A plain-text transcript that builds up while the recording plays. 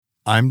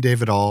I'm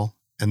David All,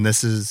 and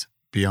this is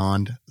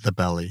Beyond the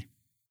Belly.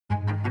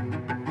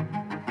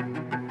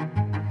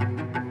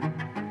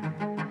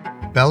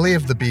 Belly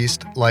of the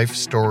Beast Life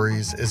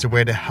Stories is a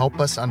way to help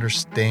us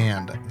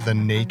understand the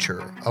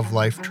nature of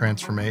life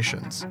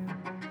transformations.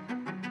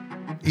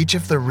 Each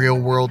of the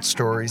real-world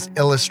stories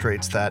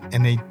illustrates that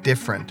in a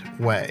different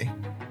way.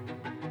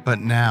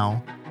 But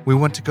now, we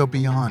want to go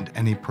beyond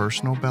any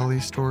personal belly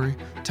story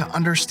to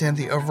understand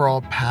the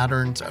overall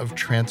patterns of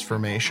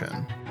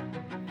transformation.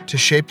 To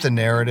shape the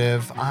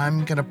narrative,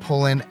 I'm going to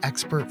pull in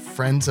expert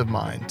friends of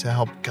mine to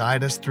help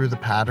guide us through the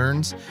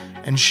patterns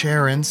and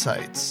share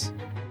insights.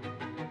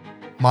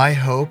 My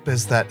hope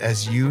is that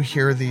as you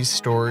hear these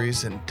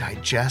stories and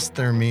digest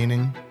their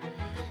meaning,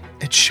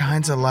 it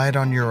shines a light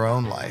on your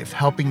own life,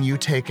 helping you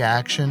take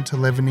action to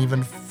live an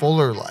even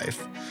fuller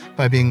life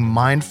by being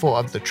mindful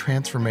of the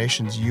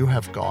transformations you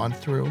have gone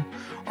through,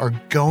 are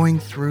going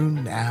through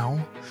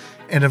now,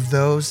 and of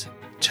those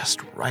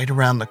just right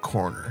around the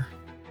corner.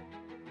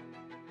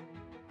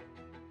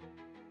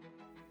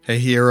 Hey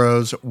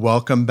heroes,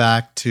 welcome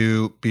back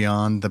to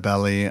Beyond the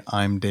Belly.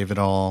 I'm David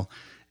All,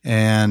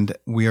 and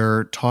we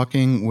are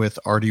talking with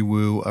Artie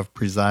Wu of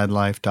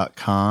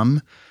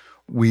PresideLife.com.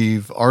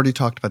 We've already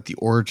talked about the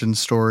origin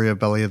story of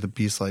Belly of the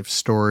Beast Life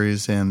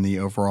Stories and the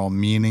overall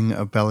meaning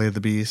of Belly of the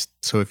Beast.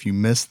 So if you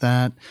missed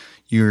that,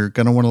 you're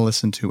going to want to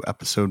listen to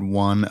episode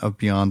 1 of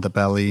Beyond the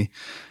Belly.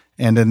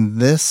 And in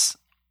this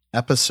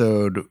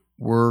episode,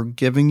 we're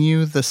giving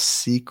you the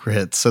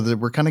secret. So that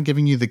we're kind of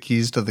giving you the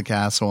keys to the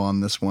castle on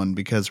this one,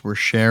 because we're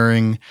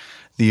sharing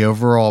the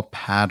overall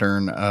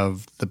pattern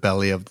of the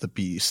belly of the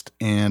beast.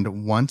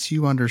 And once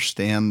you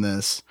understand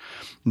this,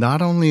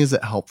 not only is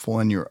it helpful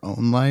in your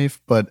own life,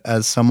 but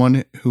as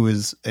someone who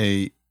is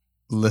a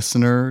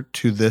listener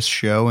to this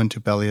show and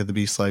to Belly of the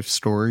Beast Life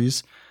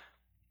Stories,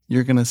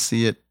 you're going to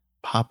see it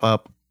pop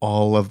up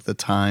all of the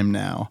time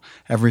now.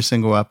 Every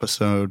single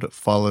episode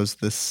follows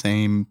this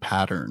same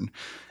pattern.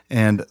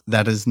 And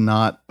that is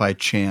not by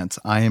chance.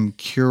 I am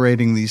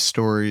curating these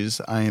stories.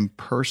 I am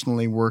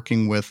personally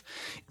working with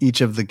each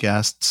of the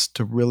guests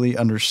to really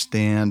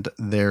understand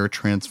their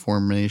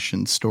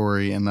transformation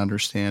story and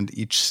understand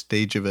each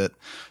stage of it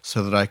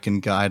so that I can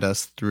guide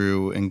us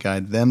through and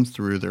guide them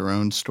through their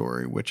own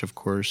story, which of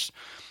course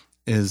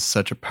is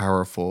such a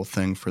powerful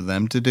thing for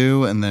them to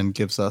do, and then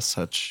gives us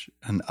such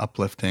an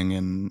uplifting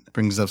and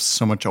brings us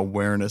so much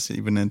awareness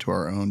even into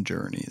our own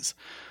journeys.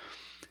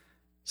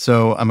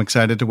 So I'm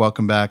excited to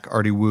welcome back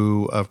Artie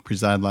Wu of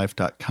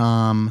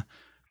PresideLife.com.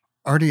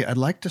 Artie, I'd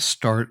like to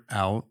start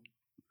out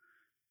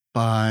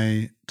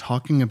by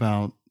talking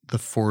about the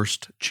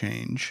forced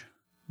change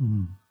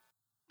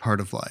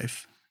part of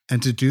life.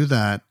 And to do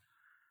that,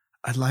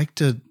 I'd like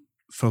to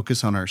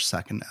focus on our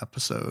second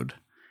episode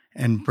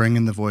and bring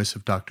in the voice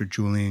of Dr.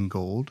 Julian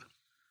Gold,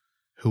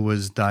 who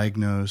was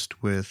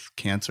diagnosed with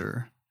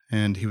cancer.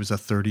 And he was a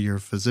 30-year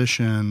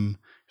physician.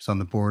 He was on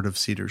the board of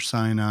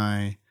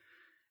Cedars-Sinai.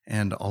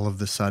 And all of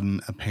a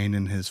sudden, a pain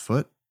in his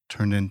foot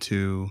turned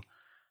into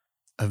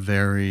a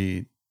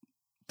very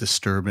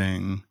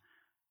disturbing,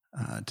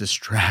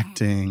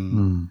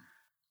 distracting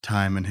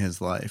time in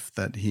his life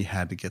that he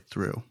had to get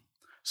through.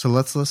 So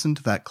let's listen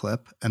to that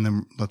clip, and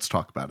then let's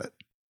talk about it.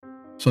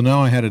 So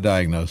now I had a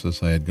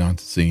diagnosis. I had gone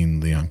to see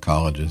the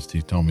oncologist.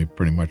 He told me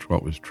pretty much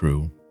what was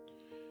true.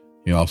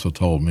 He also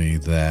told me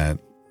that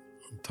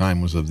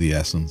time was of the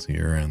essence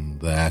here and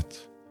that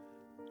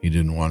he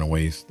didn't want to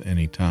waste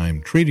any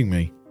time treating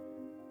me,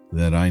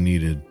 that I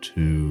needed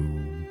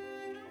to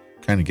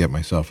kind of get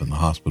myself in the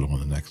hospital in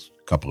the next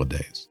couple of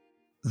days.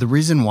 The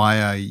reason why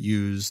I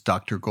use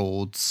Dr.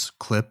 Gold's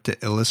clip to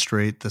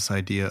illustrate this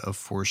idea of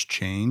forced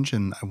change,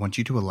 and I want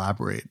you to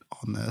elaborate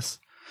on this,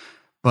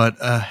 but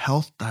a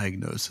health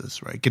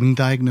diagnosis, right? Getting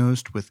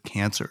diagnosed with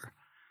cancer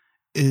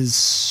is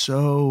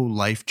so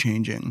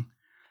life-changing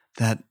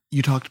that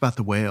you talked about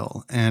the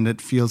whale, and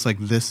it feels like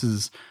this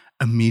is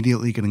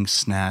immediately getting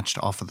snatched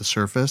off of the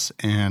surface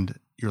and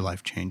your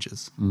life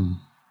changes.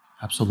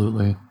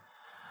 Absolutely.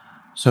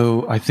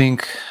 So I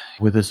think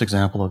with this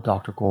example of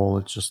Dr.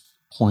 Gold, it just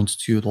points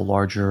to the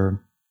larger,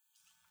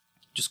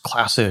 just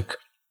classic,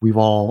 we've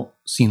all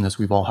seen this,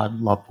 we've all had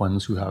loved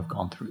ones who have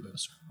gone through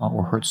this,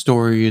 or heard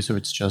stories, or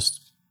it's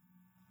just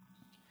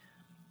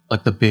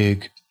like the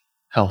big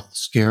health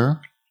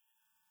scare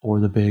or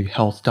the big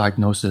health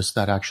diagnosis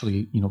that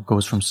actually,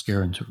 goes from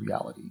scare into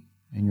reality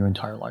and your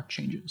entire life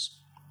changes.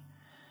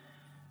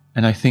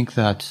 And I think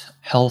that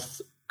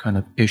health kind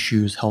of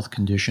issues, health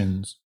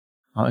conditions,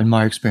 in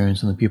my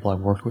experience and the people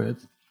I've worked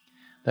with,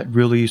 that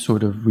really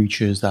sort of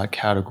reaches that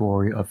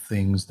category of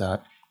things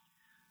that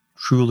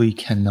truly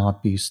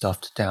cannot be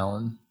stuffed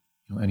down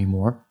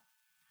anymore.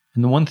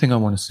 And the one thing I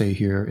want to say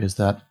here is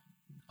that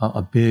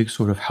a big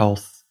sort of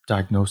health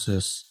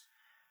diagnosis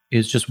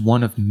is just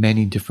one of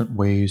many different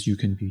ways you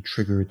can be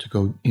triggered to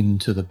go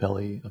into the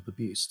belly of the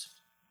beast.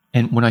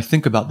 And when I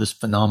think about this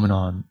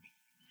phenomenon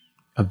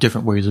of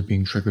different ways of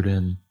being triggered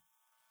in,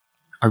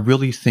 I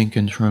really think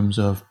in terms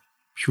of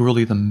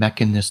purely the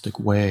mechanistic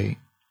way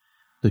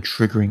the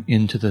triggering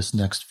into this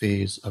next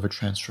phase of a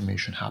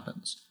transformation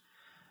happens.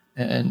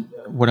 And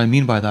what I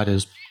mean by that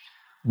is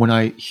when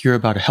I hear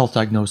about a health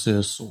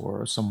diagnosis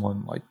or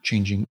someone like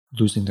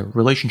losing their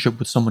relationship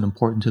with someone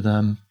important to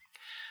them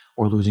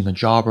or losing a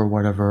job or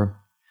whatever,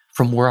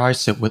 from where I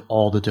sit with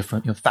all the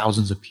different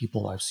thousands of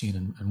people I've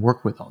seen and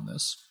worked with on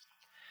this,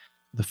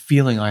 the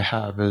feeling I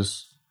have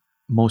is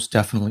most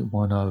definitely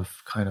one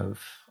of kind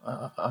of,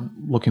 I'm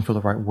looking for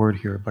the right word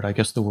here, but I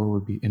guess the word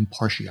would be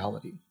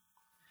impartiality,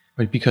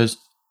 right? Because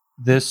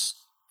this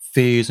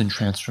phase and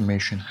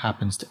transformation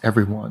happens to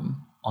everyone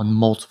on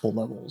multiple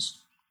levels.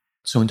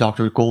 So in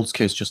Dr. Gould's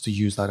case, just to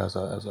use that as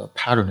a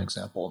pattern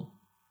example,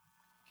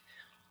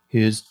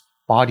 his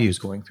body is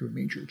going through a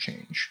major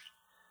change.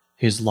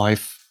 His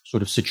life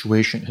sort of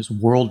situation, his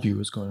worldview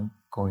is going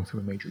through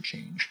a major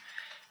change.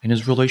 And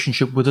his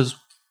relationship with his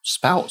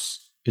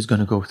spouse is going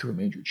to go through a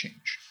major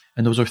change.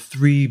 And those are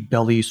three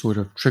belly sort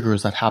of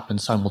triggers that happen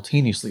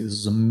simultaneously. This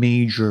is a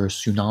major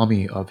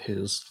tsunami of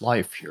his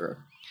life here,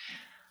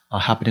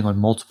 happening on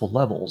multiple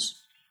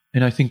levels.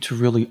 And I think to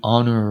really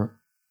honor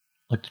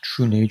like the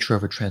true nature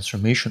of a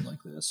transformation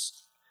like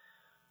this,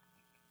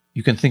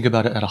 you can think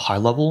about it at a high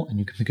level and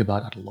you can think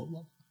about it at a low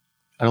level.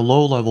 At a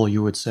low level,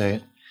 you would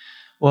say,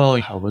 well,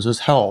 how was his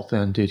health?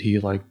 And did he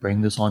like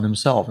bring this on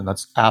himself? And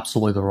that's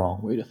absolutely the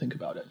wrong way to think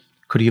about it.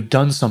 Could he have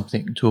done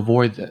something to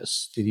avoid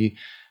this?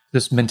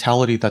 This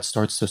mentality that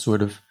starts to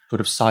sort of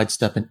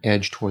sidestep and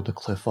edge toward the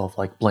cliff of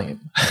like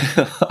blame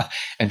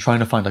and trying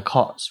to find a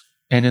cause.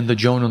 And in the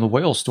Jonah and the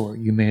whale story,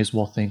 you may as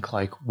well think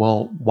like,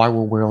 well, why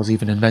were whales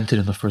even invented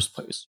in the first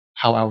place?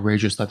 How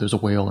outrageous that there's a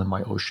whale in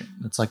my ocean.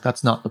 It's like,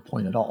 that's not the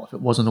point at all. If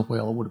it wasn't a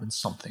whale, it would have been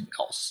something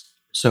else.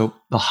 So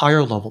the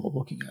higher level of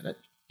looking at it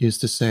is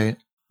to say,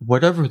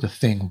 whatever the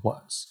thing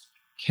was,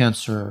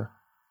 cancer,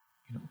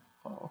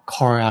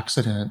 car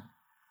accident,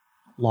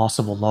 loss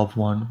of a loved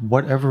one,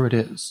 whatever it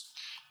is,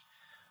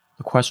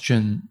 the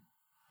question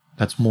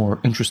that's more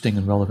interesting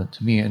and relevant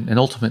to me and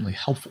ultimately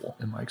helpful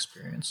in my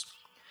experience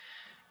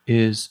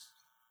is,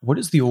 what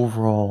is the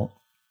overall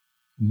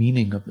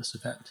meaning of this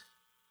event?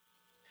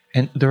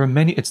 And there are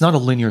many, it's not a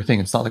linear thing.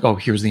 It's not like, oh,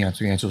 here's the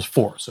answer. The answer is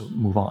 4, so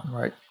move on,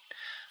 right?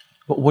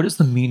 But what is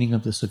the meaning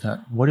of this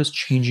event? What is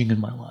changing in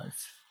my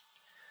life?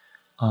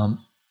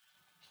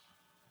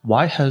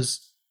 Why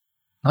has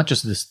not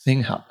just this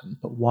thing happened,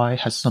 but why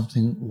has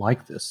something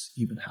like this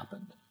even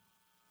happened?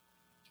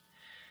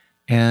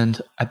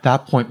 And at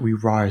that point, we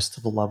rise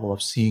to the level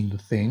of seeing the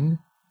thing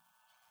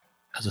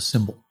as a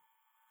symbol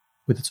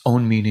with its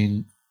own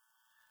meaning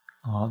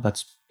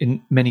that's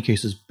in many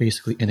cases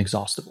basically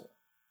inexhaustible.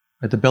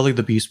 At the belly of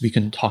the beast, we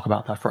can talk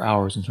about that for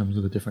hours in terms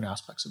of the different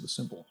aspects of the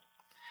symbol.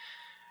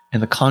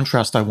 And the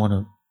contrast I want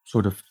to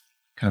sort of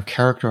kind of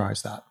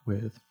characterize that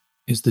with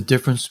is the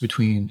difference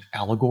between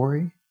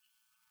allegory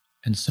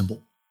and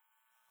symbol.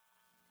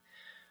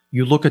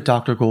 You look at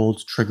Dr.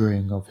 Gould's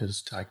triggering of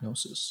his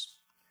diagnosis,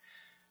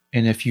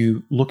 and if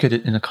you look at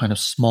it in a kind of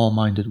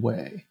small-minded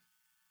way,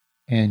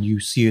 and you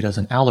see it as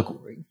an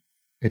allegory,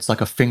 it's like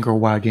a finger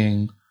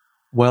wagging,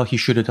 well, he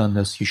should have done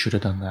this, he should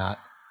have done that,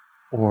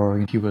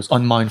 or he was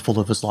unmindful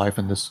of his life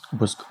and this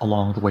was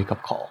along the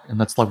wake-up call. And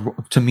that's like,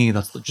 to me,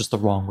 that's just the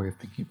wrong way of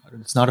thinking about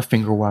it. It's not a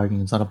finger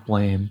wagging, it's not a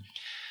blame.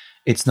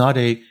 It's not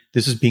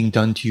this is being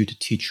done to you to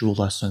teach you a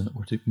lesson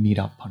or to mete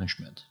out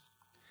punishment.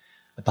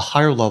 At the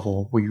higher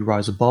level, where you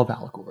rise above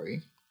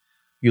allegory,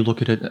 you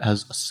look at it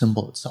as a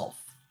symbol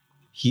itself.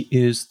 He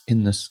is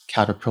in this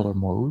caterpillar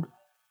mode,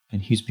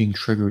 and he's being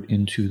triggered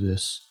into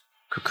this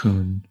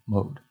cocoon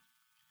mode.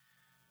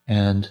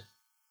 And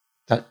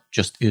that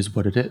just is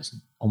what it is. It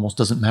almost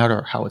doesn't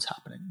matter how it's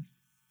happening.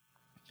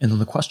 And then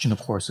the question, of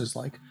course, is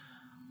like,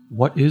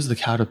 what is the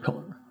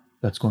caterpillar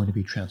that's going to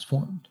be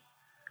transformed?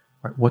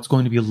 Right? What's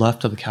going to be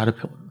left of the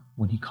caterpillar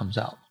when he comes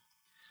out?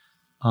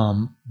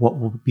 What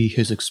will be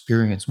his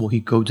experience? Will he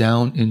go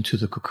down into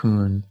the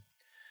cocoon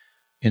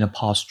in a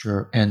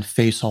posture and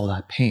face all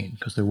that pain?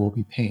 Because there will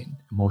be pain,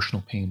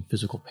 emotional pain,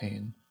 physical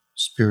pain,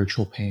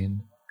 spiritual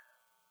pain.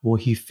 Will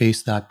he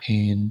face that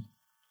pain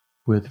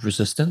with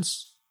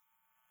resistance?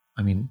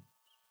 I mean,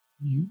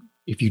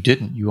 if you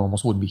didn't, you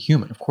almost wouldn't be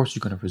human. Of course,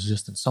 you're going to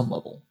resist in some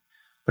level.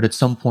 But at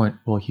some point,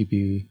 will he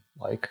be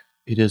like,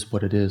 it is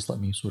what it is, let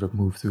me sort of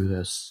move through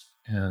this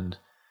and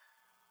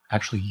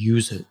actually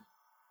use it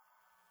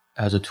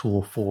as a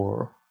tool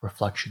for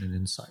reflection and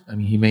insight? I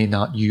mean, he may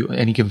not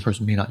any given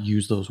person may not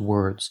use those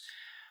words,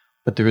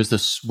 but there is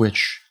this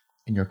switch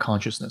in your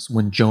consciousness.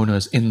 When Jonah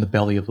is in the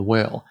belly of the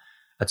whale,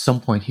 at some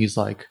point he's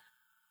like,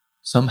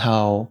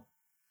 somehow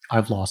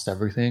I've lost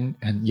everything,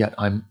 and yet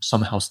I'm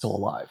somehow still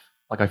alive.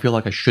 Like, I feel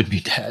like I should be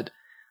dead,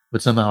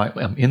 but somehow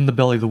I'm in the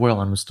belly of the whale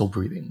and I'm still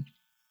breathing.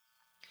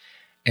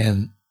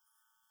 And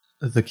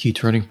the key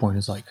turning point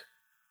is like,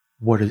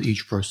 what does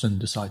each person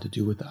decide to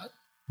do with that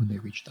when they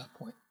reach that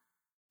point?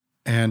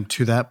 And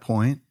to that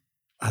point,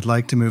 I'd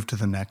like to move to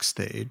the next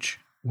stage,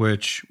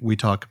 which we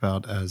talk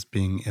about as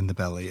being in the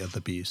belly of the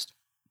beast.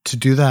 To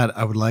do that,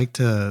 I would like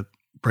to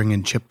bring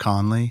in Chip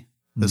Conley.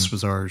 This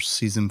was our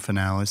season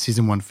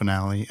 1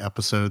 finale,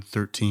 episode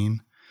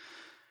 13.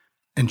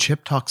 And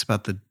Chip talks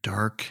about the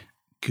dark,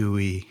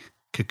 gooey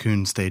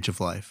cocoon stage of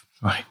life.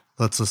 Right.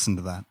 Let's listen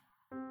to that.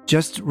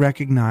 Just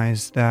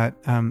recognize that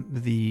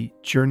the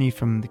journey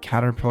from the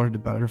caterpillar to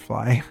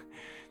butterfly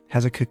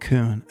has a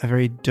cocoon, a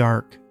very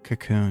dark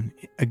cocoon,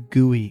 a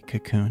gooey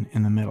cocoon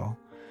in the middle.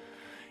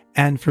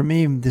 And for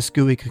me, this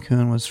gooey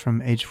cocoon was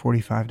from age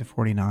 45 to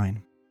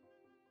 49.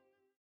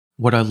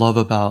 What I love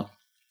about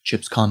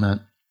Chip's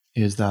comment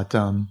is that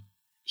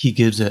he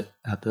gives it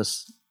at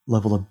this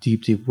level of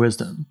deep, deep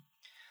wisdom.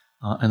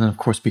 And then, of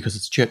course, because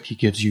it's Chip, he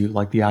gives you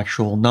like the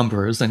actual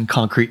numbers and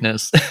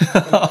concreteness.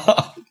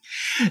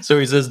 So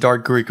he says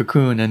dark gooey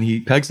cocoon, and he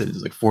pegs it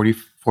as like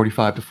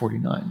 45 to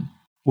 49,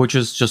 which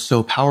is just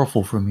so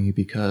powerful for me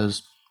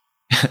because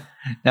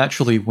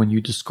naturally, when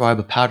you describe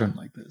a pattern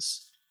like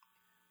this,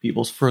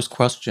 people's first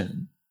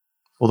question,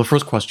 well, the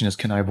first question is,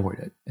 can I avoid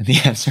it? And the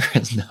answer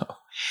is no.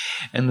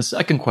 And the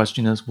second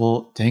question is,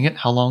 well, dang it,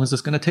 how long is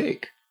this going to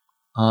take?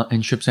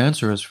 And Chip's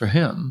answer is, for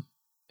him,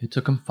 it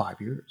took him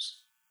 5 years.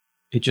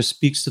 It just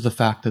speaks to the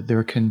fact that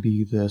there can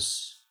be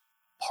this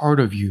part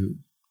of you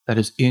that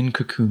is in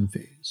cocoon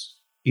phase.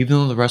 Even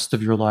though the rest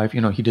of your life,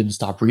 he didn't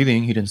stop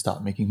breathing, he didn't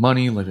stop making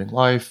money, living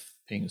life,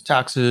 paying his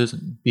taxes,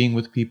 and being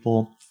with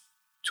people.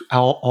 To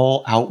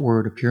all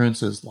outward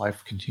appearances,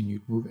 life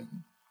continued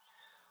moving.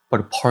 But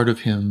a part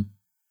of him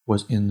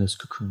was in this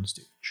cocoon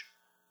stage.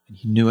 And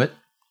he knew it.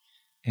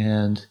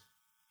 And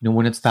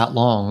when it's that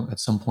long, at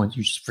some point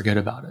you just forget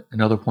about it.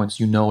 And other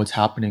points it's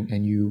happening,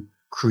 and you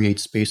create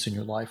space in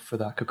your life for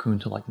that cocoon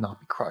to like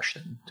not be crushed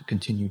and to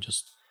continue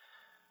just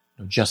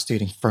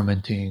gestating,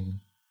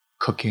 fermenting,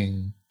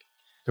 cooking.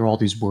 There are all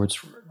these words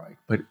for it, right?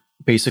 But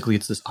basically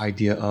it's this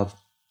idea of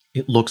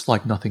it looks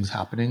like nothing's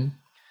happening,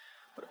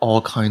 but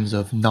all kinds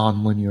of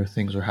non-linear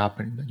things are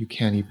happening that you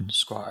can't even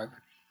describe.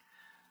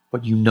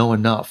 But you know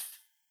enough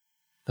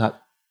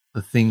that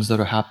the things that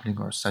are happening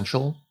are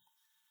essential,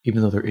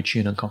 even though they're itchy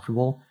and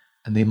uncomfortable,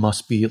 and they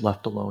must be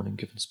left alone and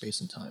given space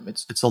and time.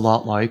 It's a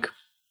lot like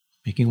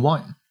making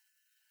wine.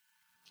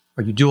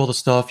 Where you do all the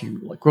stuff, you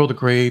like grow the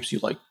grapes, you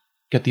like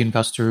get the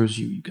investors,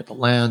 you get the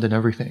land and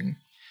everything.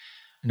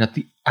 And at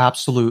the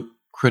absolute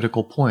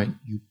critical point,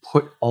 you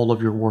put all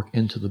of your work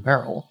into the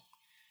barrel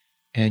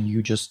and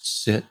you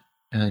just sit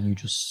and you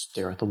just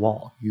stare at the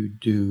wall. You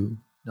do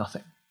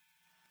nothing.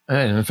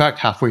 And in fact,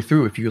 halfway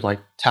through, if you like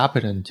tap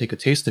it and take a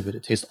taste of it,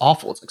 it tastes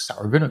awful. It's like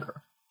sour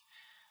vinegar.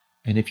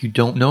 And if you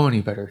don't know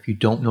any better, if you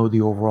don't know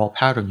the overall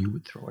pattern, you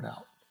would throw it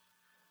out.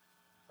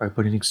 Right?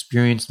 But an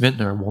experienced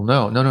vintner will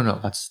know, no,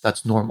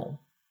 that's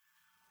normal.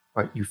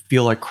 Right? You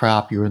feel like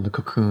crap, you're in the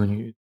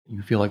cocoon,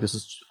 you feel like this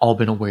has all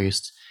been a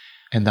waste,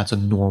 and that's a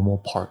normal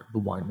part of the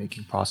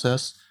winemaking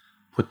process.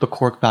 Put the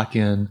cork back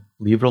in,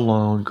 leave it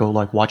alone, go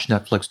like watch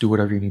Netflix, do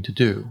whatever you need to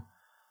do,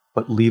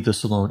 but leave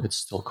this alone, it's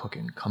still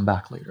cooking. Come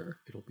back later,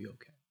 it'll be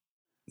okay.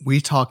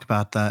 We talk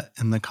about that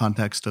in the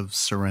context of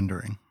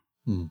surrendering.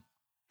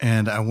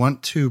 And I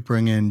want to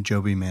bring in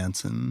Joby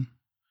Manson.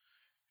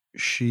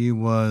 She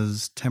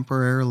was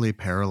temporarily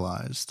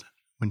paralyzed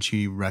when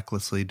she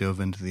recklessly dove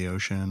into the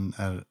ocean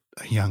at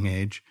a young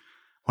age.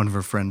 One of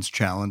her friends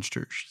challenged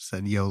her. She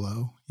said,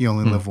 YOLO, you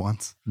only live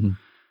once.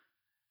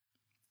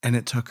 And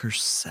it took her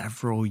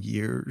several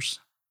years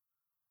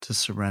to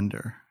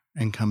surrender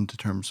and come to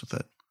terms with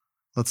it.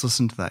 Let's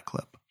listen to that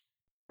clip.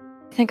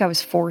 I think I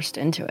was forced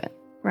into it,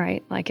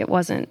 right? Like it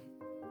wasn't.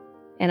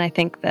 And I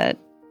think that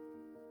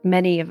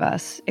many of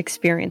us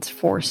experience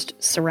forced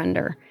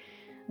surrender.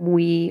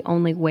 We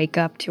only wake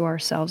up to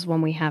ourselves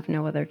when we have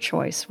no other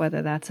choice,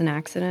 whether that's an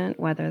accident,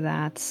 whether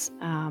that's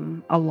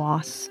a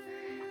loss,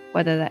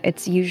 whether that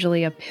it's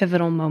usually a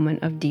pivotal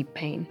moment of deep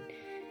pain.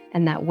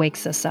 And that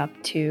wakes us up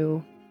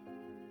to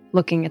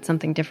looking at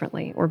something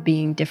differently or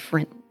being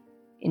different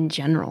in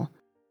general.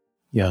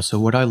 Yeah, so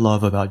what I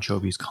love about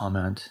Joby's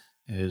comment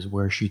is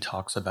where she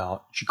talks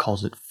about, she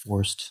calls it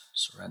forced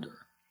surrender.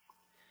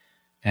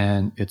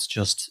 And it's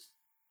just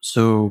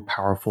so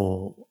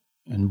powerful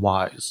and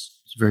wise.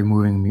 It's very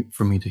moving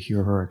for me to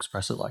hear her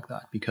express it like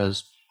that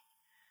because,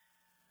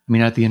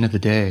 at the end of the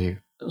day,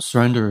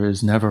 surrender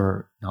is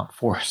never not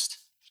forced.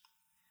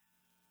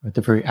 At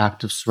the very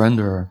act of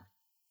surrender,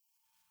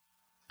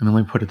 let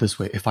me put it this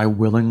way. If I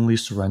willingly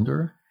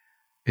surrender,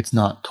 it's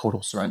not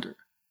total surrender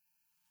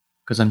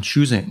because I'm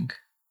choosing.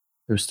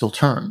 There's still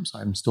terms.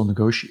 I'm still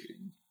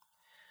negotiating.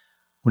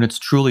 When it's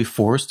truly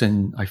forced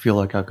and I feel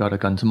like I've got a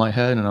gun to my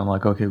head and I'm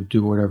like, okay,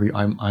 do whatever.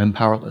 I'm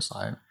powerless.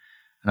 And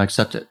I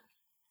accept it.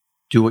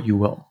 Do what you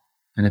will.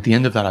 And at the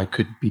end of that, I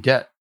could be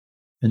dead.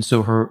 And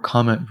so her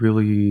comment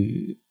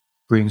really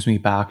brings me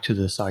back to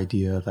this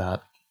idea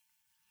that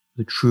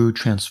the true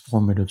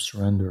transformative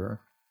surrender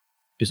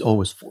is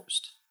always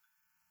forced.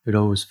 It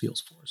always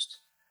feels forced.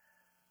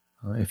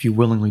 If you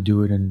willingly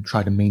do it and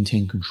try to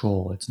maintain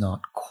control, it's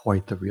not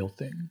quite the real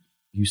thing.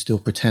 You still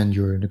pretend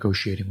you're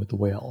negotiating with the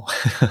whale.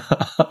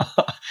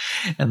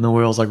 And the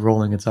whale's like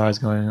rolling its eyes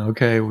going,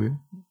 okay,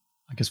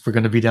 I guess we're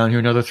going to be down here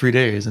another 3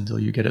 days until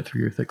you get it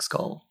through your thick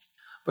skull.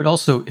 But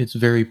also, it's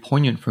very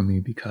poignant for me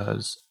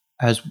because,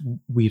 as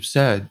we've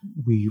said,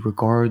 we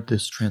regard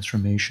this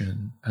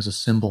transformation as a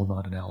symbol,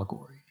 not an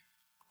allegory,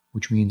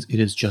 which means it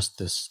is just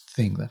this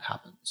thing that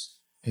happens.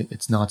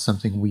 It's not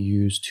something we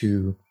use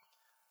to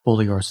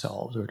bully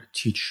ourselves or to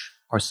teach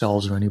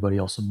ourselves or anybody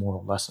else a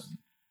moral lesson.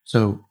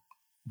 So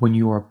when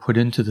you are put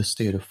into the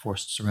state of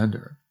forced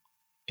surrender,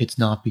 it's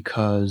not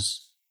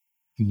because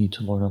you need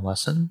to learn a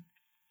lesson.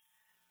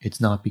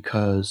 It's not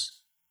because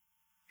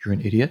you're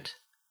an idiot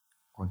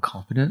or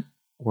incompetent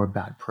or a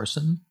bad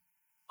person.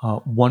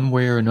 One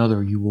way or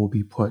another, you will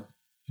be put,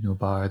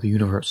 by the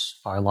universe,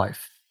 by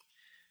life,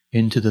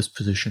 into this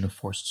position of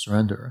forced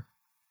surrender.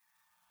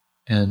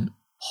 And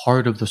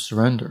part of the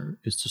surrender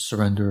is to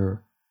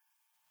surrender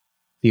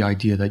the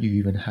idea that you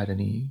even had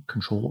any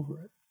control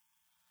over it.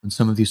 And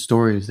some of these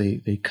stories,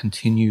 they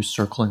continue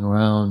circling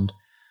around,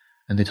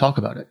 and they talk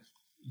about it.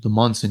 The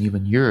months and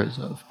even years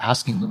of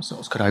asking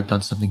themselves, could I have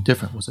done something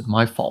different? Was it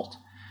my fault?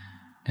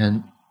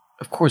 And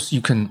of course,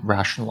 you can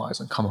rationalize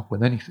and come up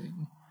with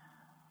anything.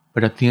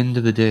 But at the end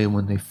of the day,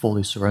 when they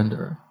fully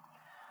surrender,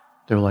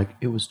 they're like,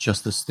 it was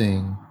just this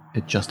thing.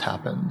 It just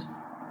happened.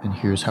 And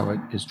here's how it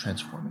is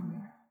transforming me.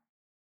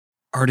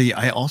 Artie,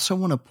 I also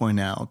want to point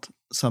out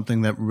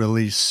something that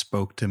really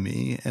spoke to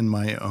me in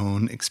my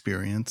own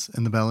experience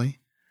in the belly.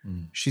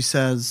 She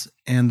says,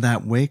 and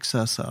that wakes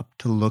us up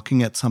to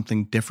looking at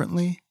something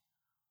differently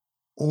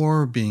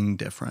or being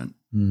different.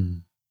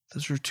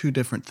 Those are two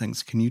different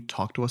things. Can you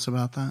talk to us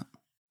about that?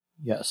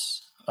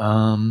 Yes.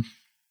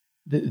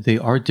 They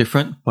are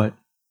different, but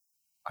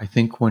I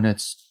think when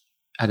it's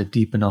at a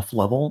deep enough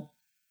level,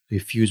 they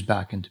fuse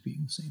back into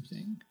being the same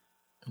thing.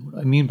 And what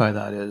I mean by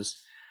that is,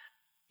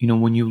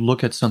 when you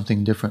look at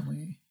something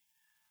differently,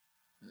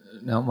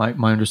 now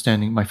my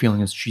understanding, my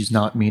feeling is she's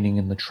not meaning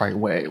in the trite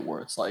way where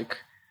it's like,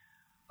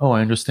 oh,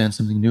 I understand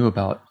something new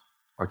about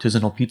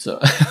artisanal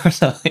pizza or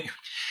something.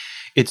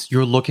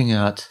 You're looking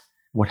at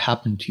what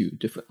happened to you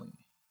differently.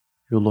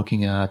 You're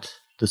looking at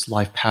this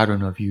life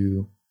pattern of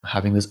you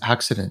having this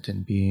accident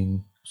and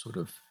being sort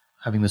of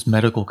having this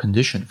medical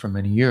condition for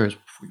many years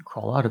before you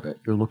crawl out of it.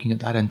 You're looking at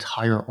that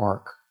entire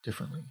arc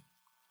differently.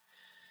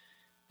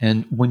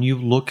 And when you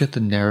look at the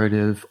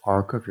narrative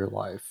arc of your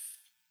life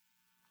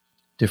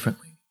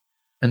differently,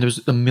 and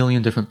there's a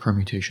million different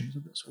permutations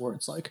of this, where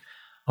it's like,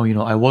 oh,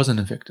 I wasn't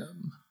a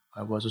victim.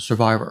 I was a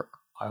survivor.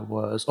 I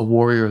was a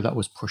warrior that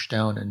was pushed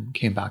down and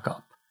came back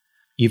up.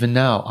 Even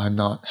now, I'm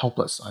not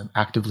helpless. I'm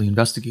actively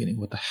investigating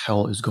what the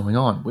hell is going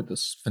on with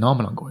this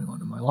phenomenon going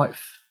on in my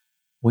life.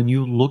 When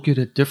you look at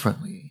it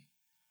differently,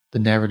 the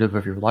narrative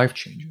of your life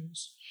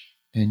changes,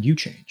 and you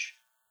change,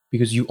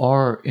 because you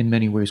are in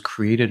many ways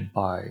created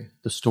by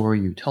the story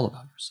you tell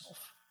about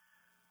yourself.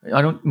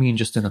 I don't mean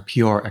just in a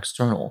PR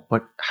external,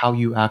 but how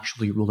you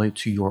actually relate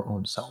to your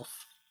own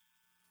self.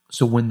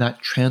 So when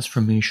that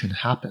transformation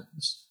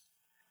happens,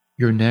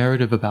 your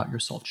narrative about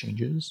yourself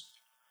changes,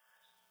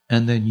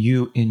 and then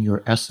you in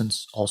your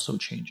essence also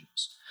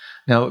changes.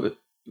 Now,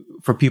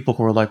 for people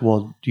who are like,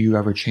 well, do you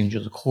ever change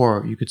as a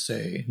core? You could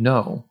say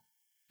no.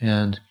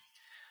 And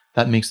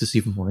that makes this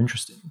even more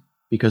interesting,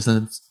 because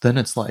then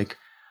it's like,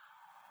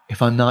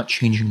 if I'm not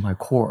changing my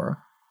core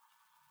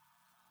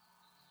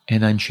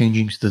and I'm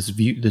changing to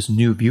this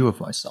new view of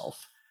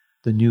myself,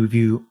 the new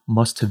view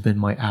must have been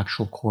my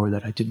actual core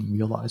that I didn't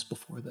realize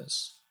before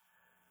this.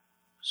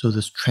 So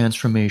this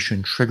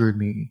transformation triggered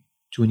me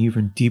to an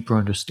even deeper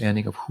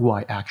understanding of who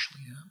I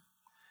actually am.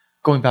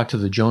 Going back to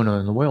the Jonah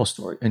and the whale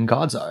story, in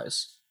God's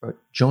eyes, right,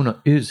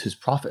 Jonah is his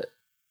prophet.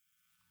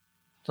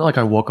 It's not like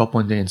I woke up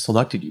one day and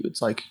selected you.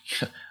 It's like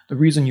the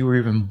reason you were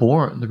even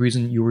born, the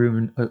reason you were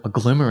even a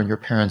glimmer in your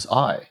parents'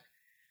 eye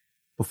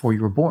before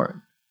you were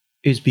born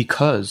is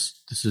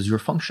because this is your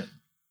function.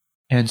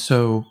 And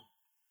so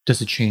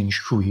does it change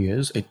who he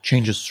is? It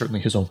changes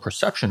certainly his own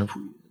perception of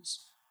who he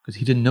is, because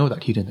he didn't know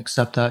that. He didn't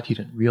accept that. He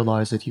didn't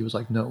realize it. He was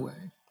like, no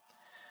way.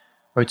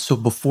 Right? So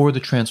before the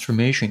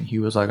transformation, he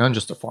was like, I'm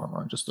just a farmer.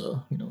 I'm just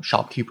a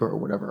shopkeeper or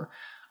whatever.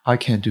 I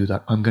can't do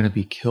that. I'm going to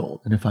be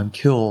killed. And if I'm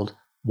killed,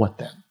 what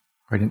then?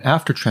 Right? And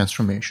after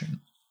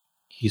transformation,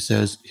 he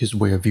says his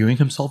way of viewing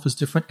himself is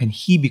different, and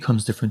he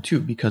becomes different too,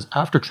 because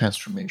after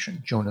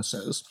transformation, Jonah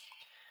says,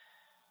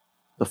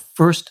 the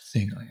first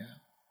thing I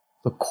am,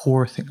 the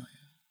core thing I am,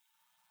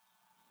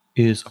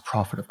 is a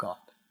prophet of God.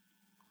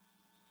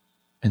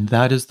 And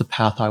that is the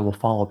path I will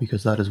follow,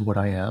 because that is what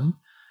I am.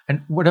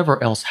 And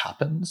whatever else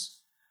happens,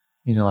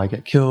 I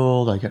get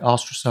killed, I get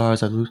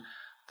ostracized, I lose,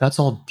 that's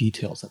all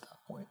details at that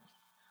point.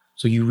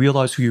 So you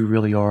realize who you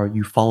really are,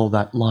 you follow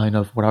that line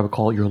of what I would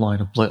call your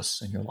line of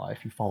bliss in your life,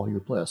 you follow your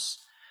bliss.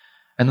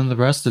 And then the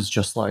rest is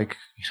just like,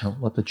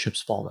 let the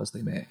chips fall as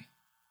they may.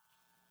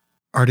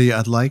 Artie,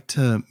 I'd like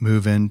to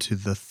move into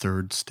the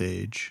third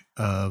stage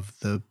of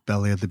the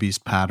belly of the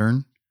beast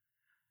pattern,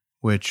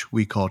 which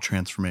we call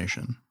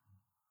transformation.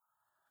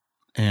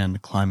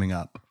 And climbing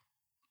up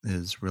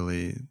is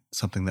really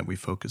something that we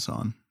focus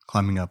on,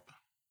 climbing up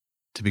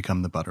to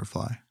become the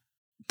butterfly.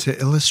 To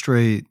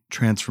illustrate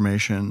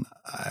transformation,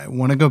 I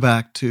want to go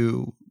back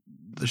to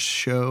the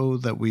show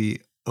that we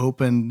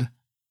opened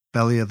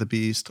Belly of the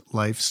Beast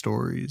Life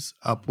Stories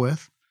up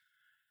with,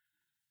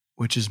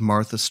 which is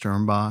Martha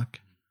Sternbach.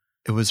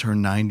 It was her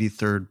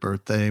 93rd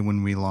birthday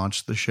when we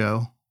launched the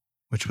show,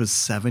 which was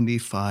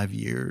 75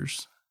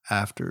 years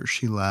after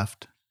she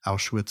left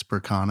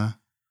Auschwitz-Birkenau.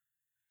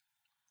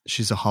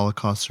 She's a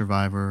Holocaust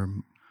survivor,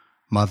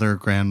 mother,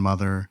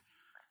 grandmother,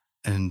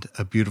 and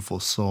a beautiful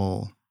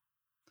soul.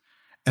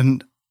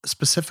 And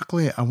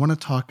specifically, I want to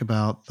talk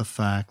about the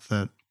fact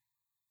that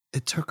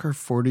it took her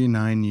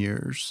 49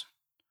 years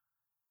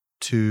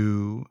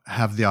to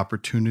have the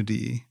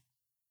opportunity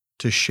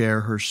to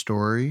share her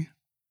story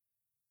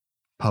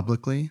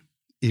publicly,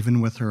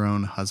 even with her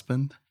own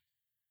husband.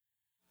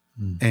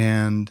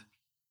 And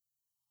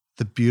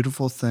the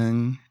beautiful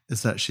thing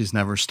is that she's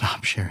never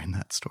stopped sharing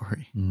that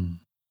story.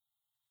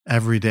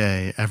 Every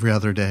day, every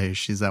other day,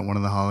 she's at one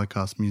of the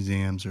Holocaust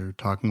museums or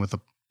talking with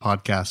a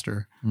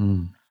podcaster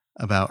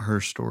about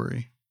her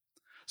story.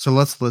 So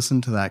let's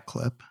listen to that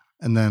clip,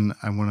 and then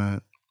I want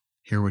to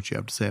hear what you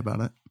have to say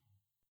about it.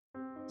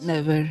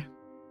 Never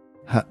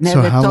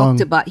So how talked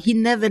long? about. He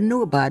never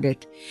knew about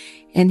it,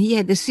 and he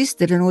had a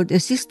sister, an older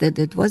sister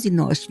that was in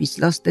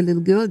Auschwitz, lost a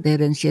little girl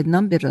there, and she had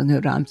number on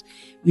her arms.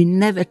 We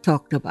never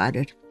talked about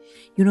it.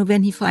 You know,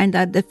 when he found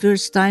out the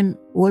first time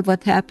all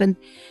what happened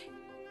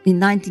in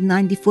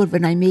 1994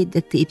 when I made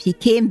the tape, he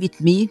came with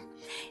me,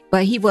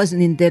 but he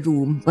wasn't in the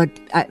room. But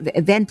I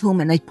went home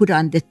and I put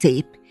on the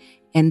tape,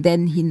 and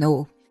then he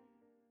know.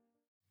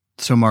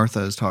 So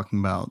Martha is talking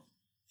about,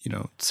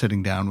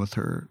 sitting down with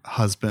her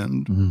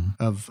husband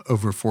of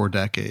over 4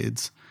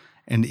 decades.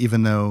 And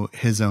even though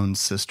his own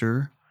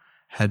sister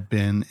had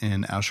been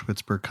in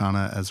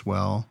Auschwitz-Birkenau as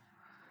well,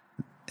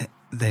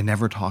 they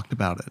never talked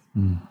about it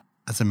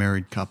as a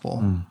married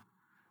couple.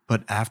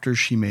 But after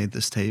she made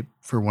this tape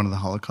for one of the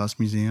Holocaust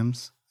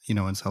museums,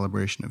 in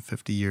celebration of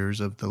 50 years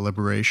of the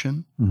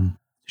liberation,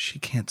 she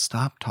can't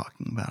stop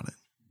talking about it.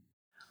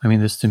 I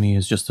mean, this to me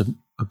is just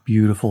a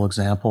beautiful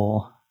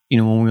example.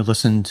 When we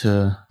listen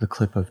to the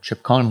clip of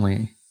Chip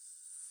Connolly,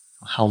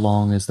 how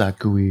long is that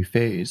GUI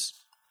phase?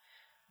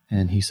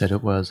 And he said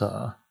it was,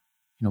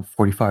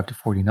 45 to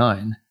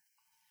 49.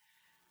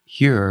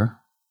 Here,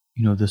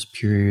 this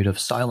period of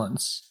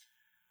silence,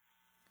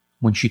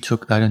 when she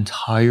took that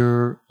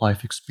entire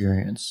life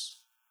experience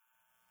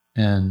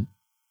and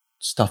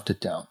stuffed it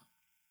down.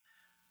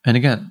 And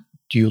again,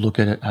 do you look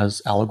at it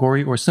as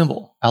allegory or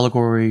symbol?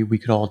 Allegory, we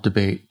could all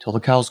debate till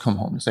the cows come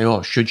home and say,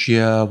 oh, should she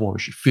have? What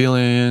was she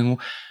feeling?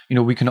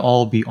 We can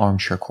all be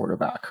armchair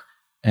quarterback.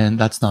 And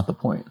that's not the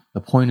point.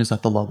 The point is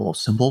at the level of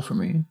symbol for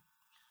me.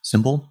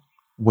 Symbol,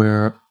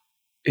 where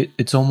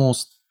it's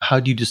almost, how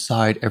do you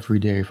decide every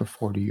day for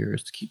 40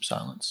 years to keep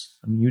silence?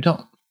 I mean, you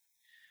don't.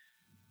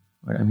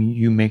 Right? I mean,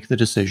 you make the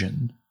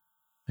decision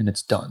and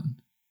it's done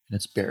and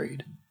it's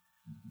buried.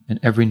 And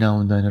every now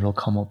and then it'll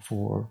come up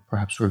for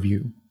perhaps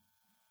review,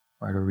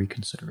 right, or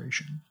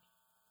reconsideration.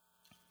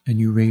 And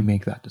you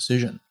remake that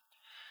decision.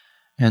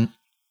 And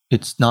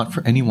it's not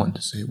for anyone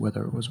to say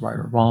whether it was right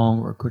or wrong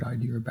or a good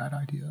idea or a bad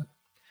idea.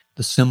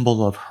 The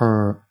symbol of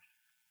her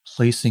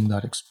placing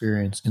that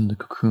experience in the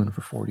cocoon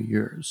for 40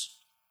 years,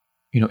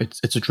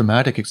 it's a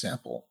dramatic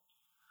example,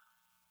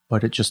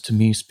 but it just to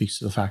me speaks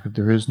to the fact that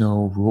there is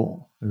no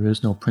rule, there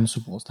is no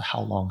principle as to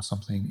how long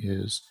something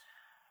is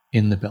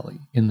in the belly,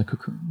 in the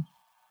cocoon.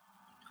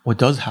 What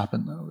does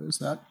happen though is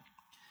that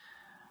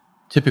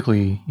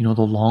typically,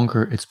 the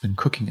longer it's been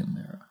cooking in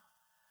there,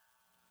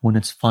 when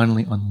it's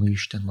finally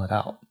unleashed and let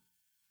out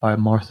by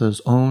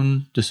Martha's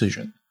own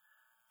decision,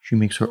 she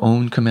makes her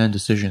own command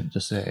decision to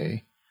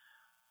say,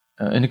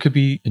 and it could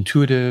be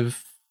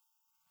intuitive,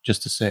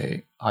 just to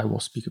say, I will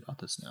speak about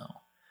this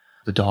now.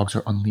 The dogs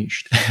are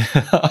unleashed.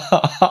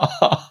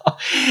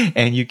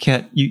 And you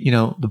can't,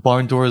 the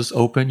barn door is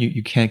open.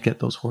 You can't get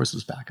those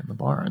horses back in the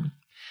barn.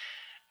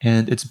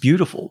 And it's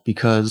beautiful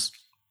because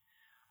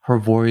her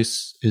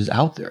voice is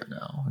out there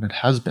now, and it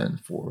has been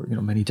for,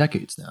 many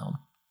decades now.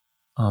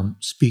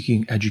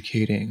 Speaking,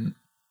 educating,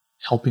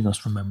 helping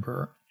us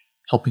remember,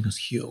 helping us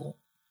heal.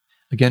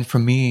 Again, for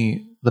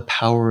me, the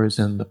power is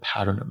in the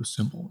pattern of the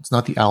symbol. It's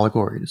not the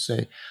allegory to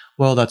say,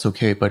 well, that's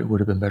okay, but it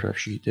would have been better if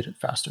she did it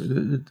faster.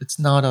 It's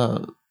not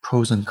a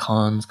pros and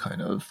cons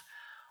kind of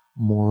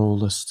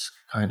moralist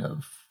kind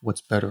of what's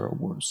better or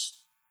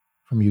worse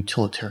from a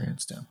utilitarian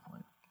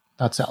standpoint.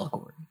 That's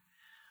allegory.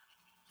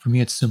 For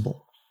me, it's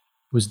symbol.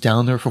 It was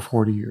down there for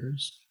 40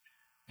 years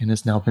and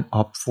has now been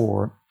up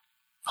for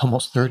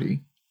almost 30.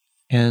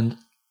 And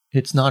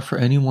it's not for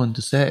anyone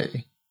to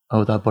say,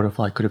 oh, that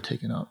butterfly could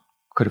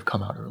have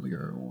come out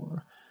earlier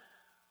or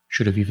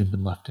should have even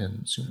been left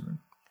in sooner.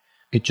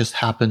 It just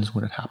happens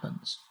when it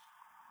happens.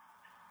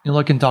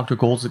 Like in Dr.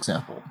 Gold's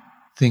example,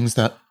 things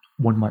that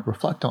one might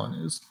reflect on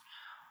is,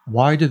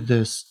 why did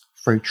this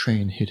freight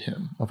train hit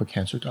him of a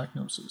cancer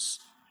diagnosis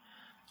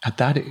at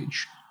that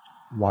age?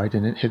 Why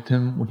didn't it hit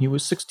him when he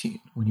was 16,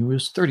 when he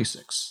was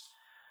 36?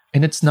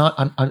 And it's not,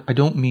 I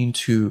don't mean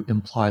to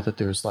imply that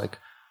there's like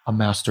a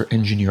master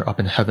engineer up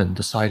in heaven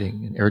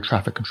deciding and air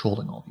traffic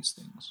controlling all these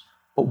things.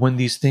 But when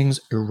these things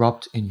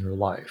erupt in your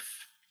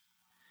life,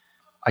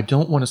 I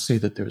don't want to say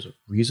that there's a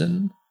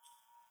reason,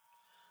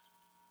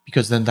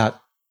 because then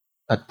that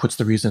puts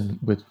the reason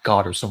with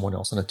God or someone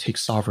else, and it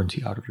takes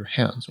sovereignty out of your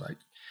hands, right?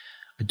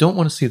 I don't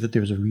want to say that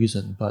there's a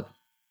reason, but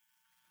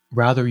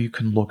Rather, you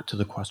can look to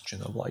the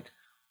question of like,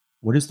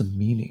 what is the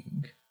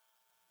meaning,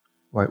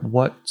 right?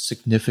 What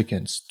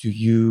significance do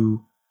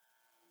you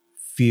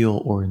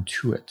feel or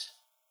intuit,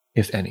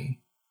 if any?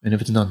 And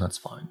if it's none, that's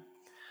fine.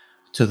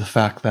 To the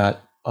fact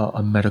that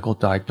a medical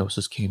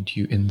diagnosis came to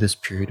you in this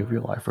period of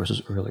your life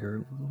versus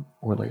earlier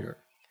or later.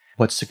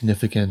 What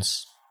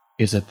significance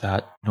is it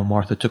that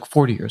Martha took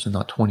 40 years and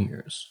not 20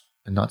 years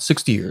and not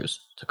 60 years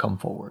to come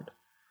forward?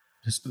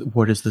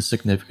 What is the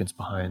significance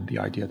behind the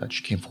idea that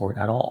she came forward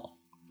at all?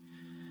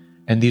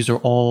 And these are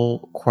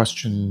all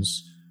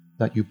questions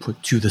that you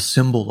put to the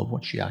symbol of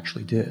what she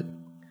actually did,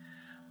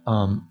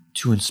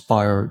 to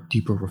inspire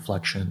deeper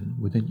reflection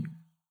within you.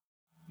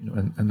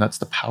 And that's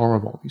the power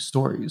of all these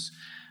stories.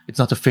 It's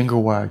not to finger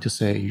wag to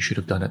say you should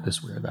have done it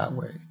this way or that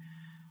way.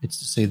 It's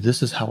to say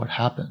this is how it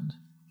happened.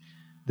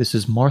 This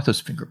is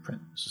Martha's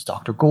fingerprint. This is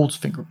Dr. Gold's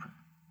fingerprint.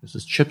 This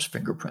is Chip's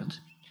fingerprint.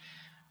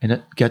 And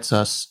it gets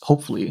us,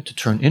 hopefully, to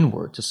turn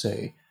inward to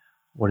say,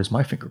 what is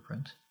my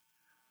fingerprint?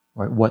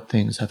 Right? What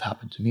things have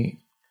happened to me?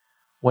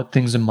 What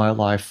things in my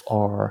life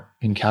are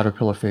in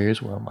caterpillar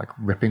phase where I'm like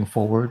ripping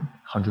forward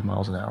 100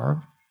 miles an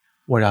hour?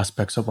 What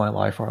aspects of my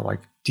life are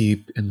like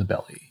deep in the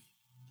belly,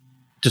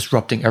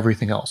 disrupting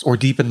everything else, or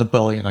deep in the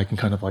belly and I can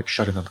kind of like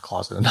shut it in the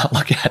closet and not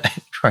look at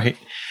it, right?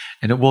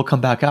 And it will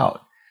come back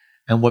out.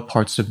 And what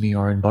parts of me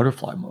are in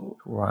butterfly mode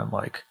where I'm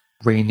like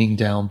raining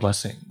down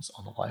blessings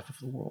on the life of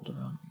the world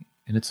around me?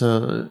 And it's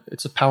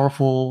a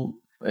powerful,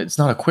 it's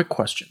not a quick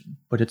question,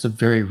 but it's a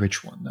very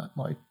rich one that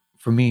like,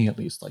 for me at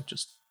least, like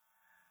just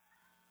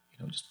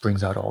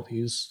brings out all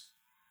these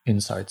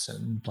insights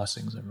and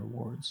blessings and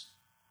rewards.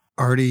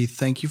 Artie,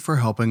 thank you for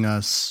helping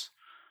us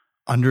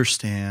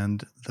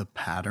understand the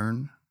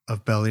pattern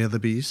of Belly of the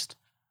Beast.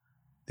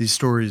 These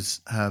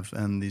stories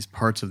and these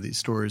parts of these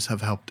stories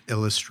have helped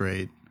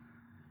illustrate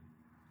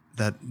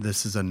that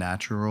this is a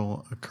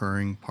natural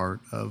occurring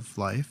part of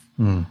life.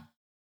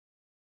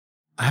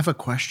 I have a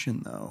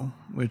question, though,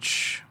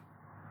 which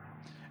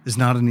is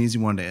not an easy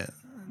one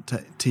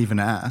to even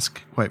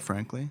ask, quite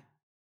frankly.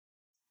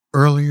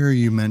 Earlier,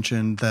 you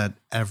mentioned that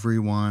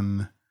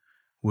everyone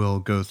will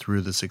go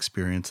through this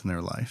experience in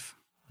their life.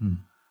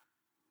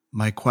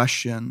 My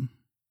question,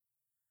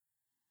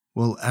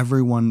 will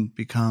everyone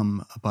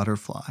become a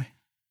butterfly?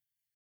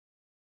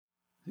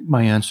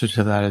 My answer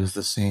to that is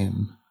the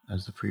same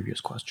as the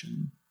previous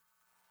question,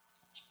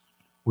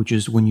 which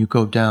is when you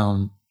go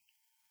down,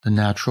 the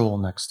natural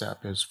next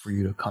step is for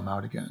you to come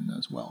out again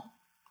as well.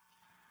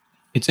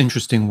 It's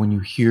interesting when you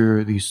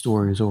hear these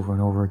stories over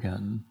and over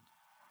again,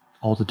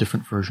 all the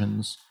different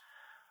versions,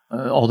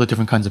 all the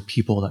different kinds of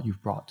people that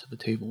you've brought to the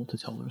table to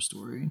tell their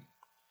story.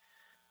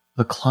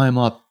 The climb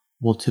up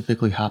will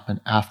typically happen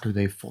after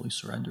they've fully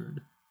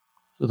surrendered.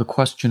 So the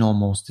question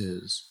almost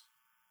is,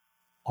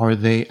 are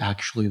they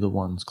actually the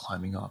ones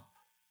climbing up?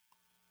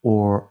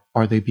 Or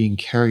are they being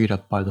carried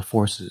up by the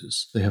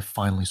forces they have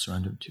finally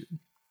surrendered to?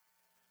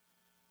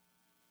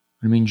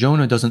 I mean,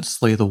 Jonah doesn't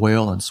slay the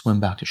whale and swim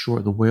back to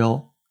shore. The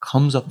whale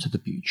comes up to the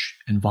beach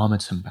and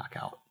vomits him back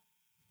out.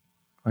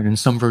 Right? In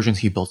some versions,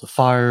 he builds a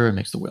fire and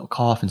makes the whale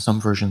cough. In some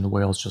version, the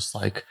whale's just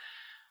like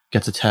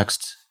gets a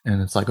text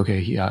and it's like, okay,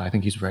 yeah, I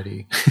think he's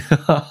ready.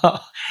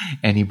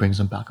 And he brings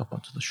him back up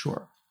onto the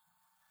shore.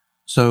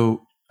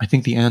 So I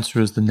think the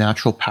answer is the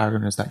natural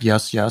pattern is that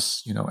yes,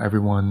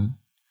 everyone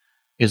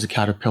is a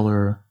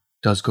caterpillar,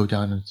 does go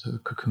down into the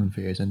cocoon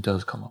phase and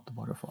does come up the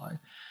butterfly.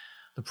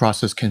 The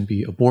process can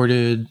be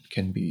aborted,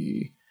 can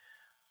be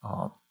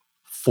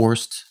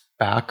forced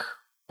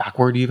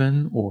backward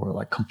even, or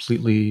like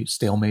completely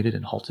stalemated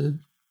and halted,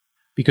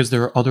 because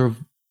there are other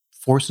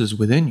forces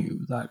within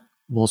you that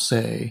will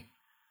say,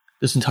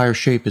 this entire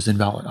shape is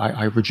invalid.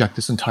 I reject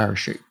this entire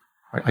shape.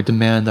 Right? I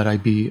demand that I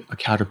be a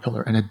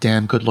caterpillar and a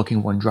damn good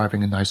looking one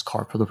driving a nice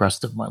car for the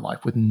rest of my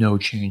life with no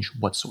change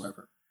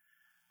whatsoever.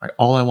 Right?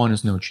 All I want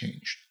is no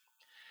change.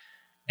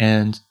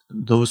 And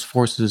those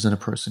forces in a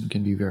person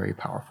can be very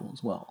powerful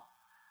as well,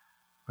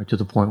 right? To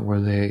the point where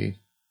they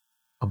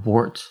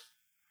abort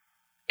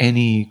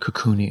any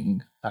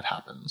cocooning that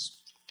happens.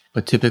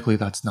 But typically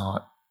that's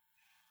not,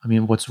 I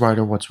mean, what's right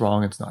or what's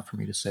wrong, it's not for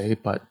me to say,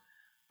 but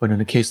in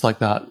a case like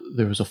that,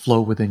 there's a flow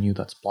within you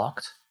that's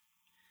blocked.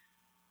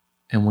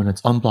 And when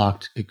it's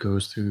unblocked, it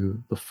goes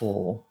through the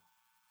full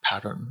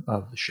pattern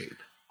of the shape.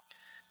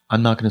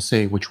 I'm not going to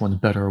say which one's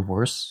better or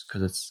worse,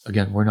 because it's,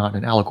 again, we're not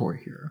an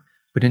allegory here.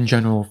 But in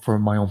general, for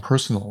my own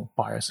personal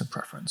bias and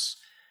preference,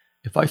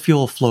 if I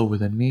feel a flow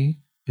within me,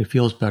 it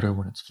feels better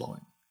when it's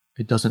flowing.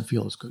 It doesn't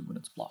feel as good when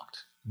it's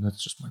blocked. And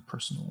that's just my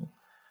personal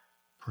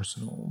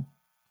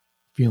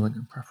feeling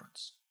and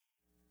preference.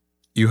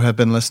 You have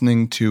been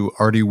listening to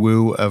Artie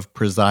Wu of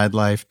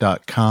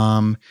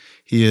PresideLife.com.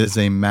 He is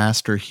a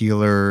master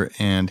healer,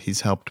 and he's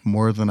helped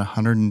more than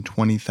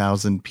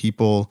 120,000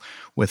 people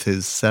with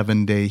his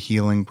 7-day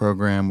healing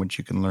program, which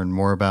you can learn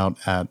more about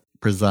at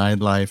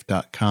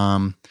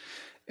PresideLife.com.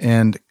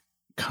 And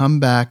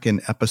come back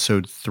in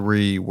episode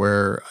 3,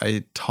 where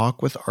I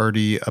talk with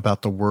Artie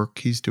about the work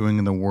he's doing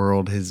in the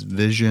world, his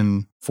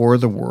vision for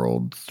the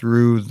world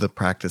through the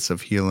practice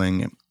of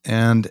healing.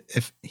 And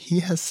if he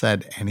has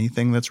said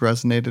anything that's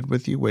resonated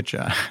with you, which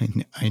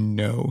I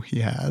know he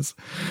has,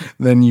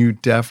 then you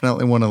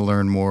definitely want to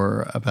learn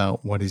more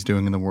about what he's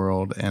doing in the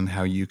world and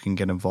how you can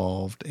get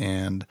involved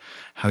and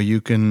how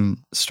you can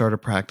start a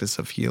practice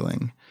of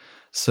healing.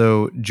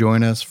 So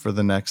join us for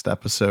the next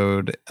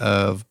episode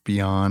of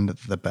Beyond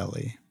the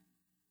Belly.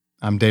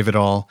 I'm David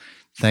Ahl.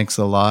 Thanks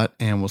a lot,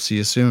 and we'll see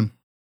you soon.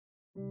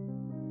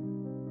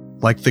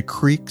 Like the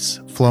creeks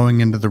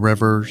flowing into the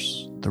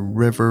rivers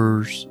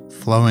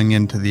flowing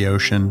into the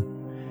ocean,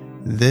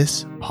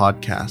 this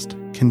podcast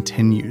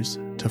continues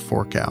to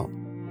fork out,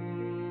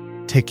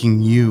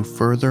 taking you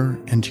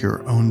further into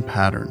your own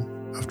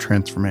pattern of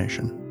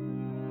transformation.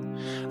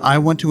 I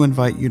want to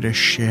invite you to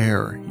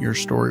share your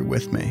story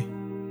with me,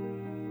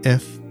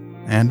 if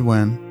and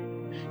when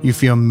you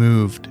feel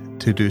moved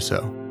to do so.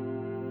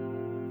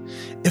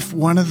 If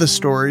one of the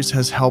stories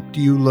has helped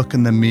you look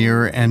in the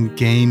mirror and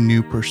gain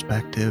new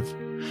perspective,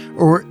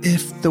 or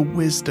if the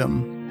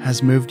wisdom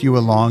has moved you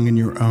along in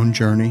your own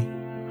journey,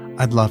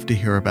 I'd love to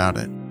hear about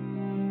it.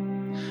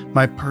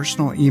 My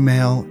personal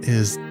email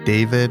is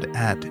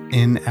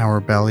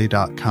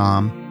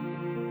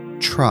david@inourbelly.com.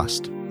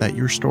 Trust that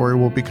your story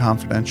will be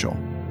confidential,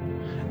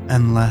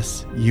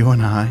 unless you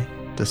and I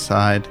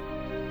decide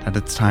that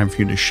it's time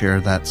for you to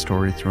share that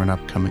story through an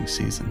upcoming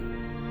season.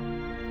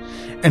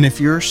 And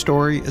if your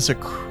story is a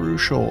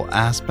crucial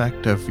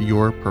aspect of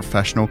your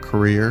professional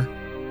career,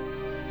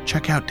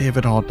 check out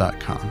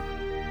davidahl.com,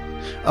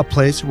 a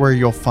place where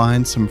you'll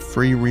find some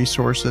free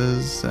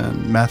resources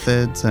and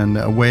methods and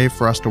a way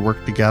for us to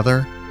work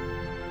together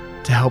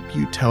to help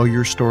you tell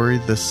your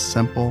story this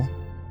simple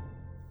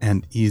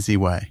and easy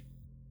way.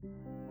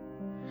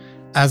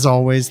 As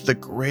always, the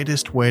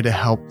greatest way to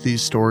help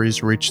these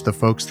stories reach the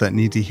folks that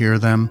need to hear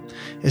them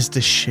is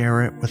to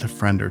share it with a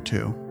friend or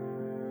two.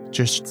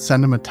 Just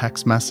send them a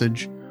text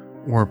message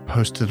or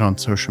post it on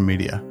social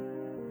media.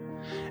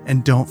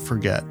 And don't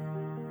forget,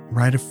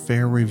 write a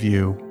fair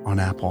review on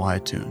Apple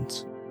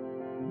iTunes.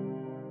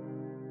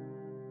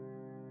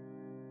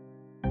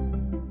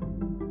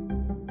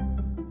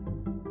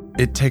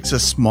 It takes a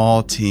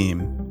small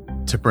team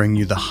to bring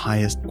you the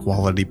highest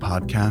quality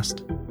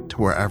podcast to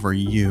wherever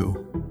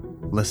you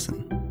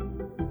listen.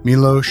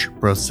 Milos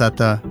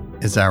Broseta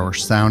is our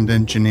sound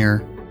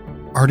engineer.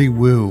 Artie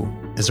Wu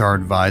is our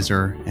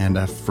advisor and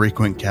a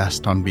frequent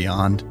guest on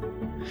Beyond.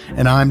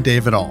 And I'm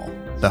David Ahl,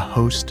 the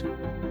host,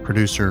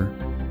 producer,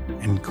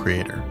 and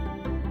creator.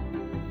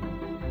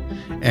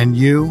 And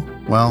you,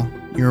 well,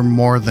 you're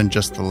more than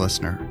just the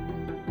listener.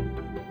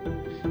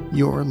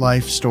 Your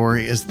life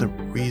story is the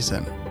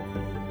reason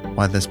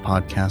why this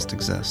podcast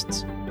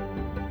exists.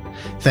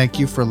 Thank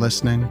you for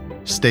listening.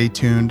 Stay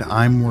tuned.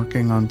 I'm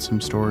working on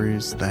some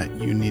stories that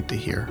you need to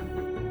hear.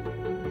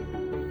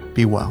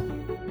 Be well.